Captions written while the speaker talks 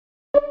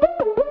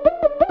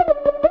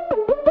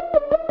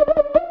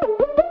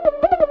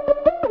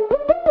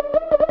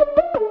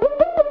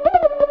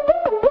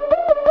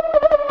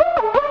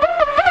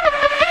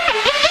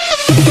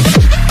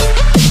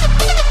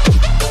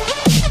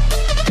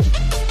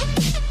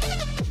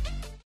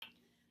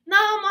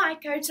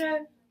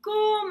koutou,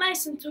 ko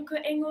Mason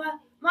tuku ingoa.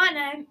 My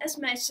name is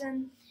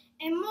Mason.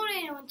 And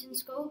morning at WINTON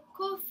School,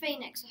 called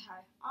Phoenix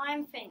ahau. I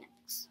am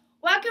Phoenix.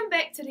 Welcome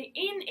back to the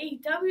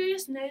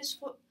N.E.W.S news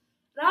for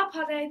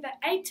Raapa the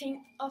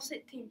 18th of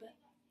September.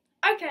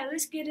 Okay,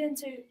 let's get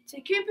into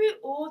te Kupu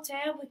or te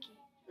wiki.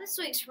 This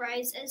week's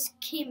phrase is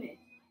kēmu.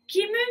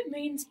 Kēmu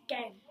means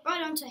game.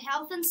 Right on to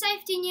health and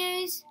safety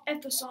news.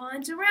 If the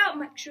signs are out,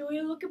 make sure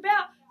you look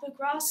about. The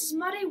grass is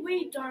muddy,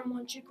 we don't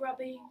want you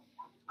grubby.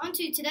 On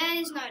to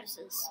today's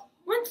notices.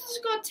 Winton's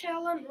Got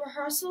Talent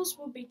rehearsals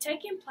will be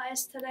taking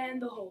place today in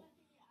the hall.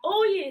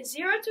 All year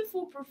 0 to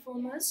 4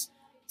 performers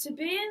to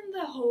be in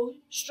the hall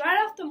straight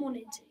after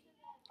morning tea.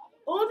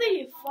 All the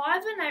year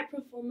 5 and 8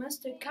 performers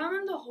to come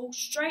in the hall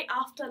straight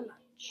after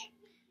lunch.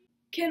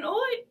 Can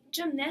all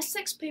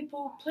gymnastics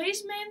people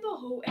please man the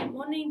hall at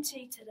morning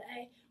tea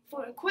today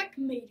for a quick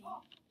meeting?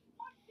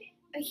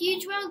 A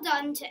huge well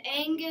done to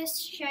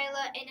Angus,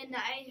 Shayla and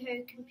Anais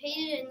who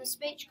competed in the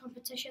speech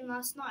competition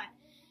last night.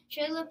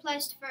 Shayla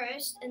placed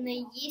first in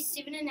the Year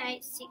 7 and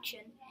 8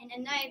 section and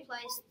Anais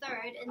placed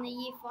third in the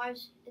Year 5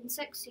 and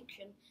 6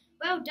 section.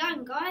 Well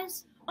done,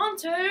 guys! On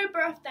to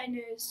birthday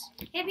news.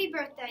 Happy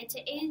birthday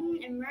to Eden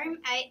in room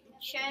 8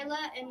 and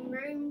Shayla in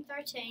room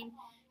 13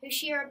 who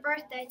share a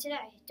birthday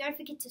today. Don't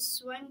forget to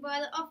swing by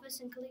the office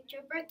and collect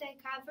your birthday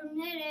card from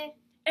there.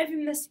 If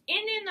you missed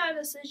any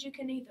notices, you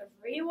can either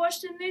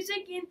re-watch the news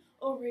again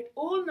or read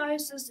all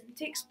notices in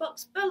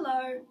textbooks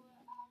below.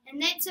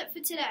 And that's it for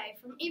today.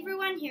 From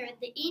everyone here at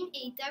the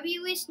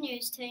N.E.W.S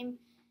news team,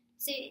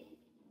 see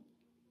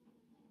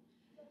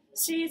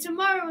you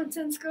tomorrow,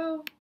 Winton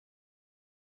School.